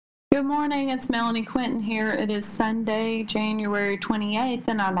Good morning, it's Melanie Quinton here. It is Sunday, January 28th,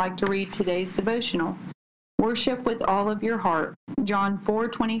 and I'd like to read today's devotional. Worship with all of your heart, John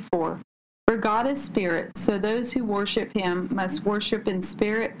 4:24. For God is spirit, so those who worship him must worship in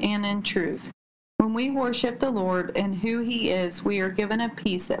spirit and in truth. When we worship the Lord and who he is, we are given a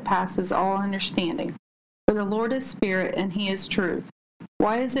peace that passes all understanding. For the Lord is spirit and he is truth.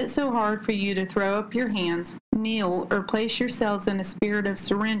 Why is it so hard for you to throw up your hands, kneel, or place yourselves in a spirit of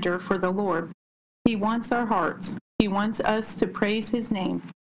surrender for the Lord? He wants our hearts. He wants us to praise his name.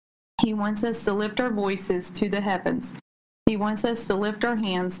 He wants us to lift our voices to the heavens. He wants us to lift our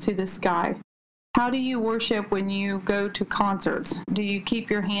hands to the sky. How do you worship when you go to concerts? Do you keep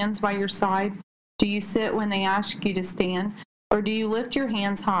your hands by your side? Do you sit when they ask you to stand? Or do you lift your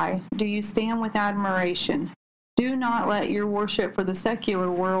hands high? Do you stand with admiration? Do not let your worship for the secular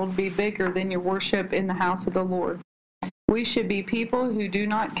world be bigger than your worship in the house of the Lord. We should be people who do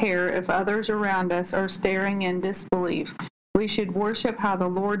not care if others around us are staring in disbelief. We should worship how the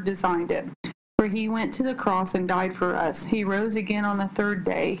Lord designed it. For he went to the cross and died for us. He rose again on the third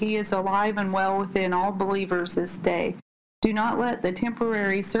day. He is alive and well within all believers this day. Do not let the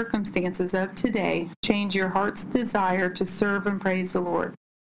temporary circumstances of today change your heart's desire to serve and praise the Lord.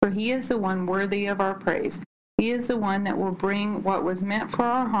 For he is the one worthy of our praise. He is the one that will bring what was meant for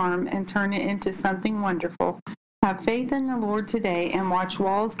our harm and turn it into something wonderful. Have faith in the Lord today and watch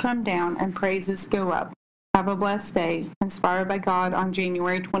walls come down and praises go up. Have a blessed day, inspired by God on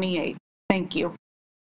January 28th. Thank you.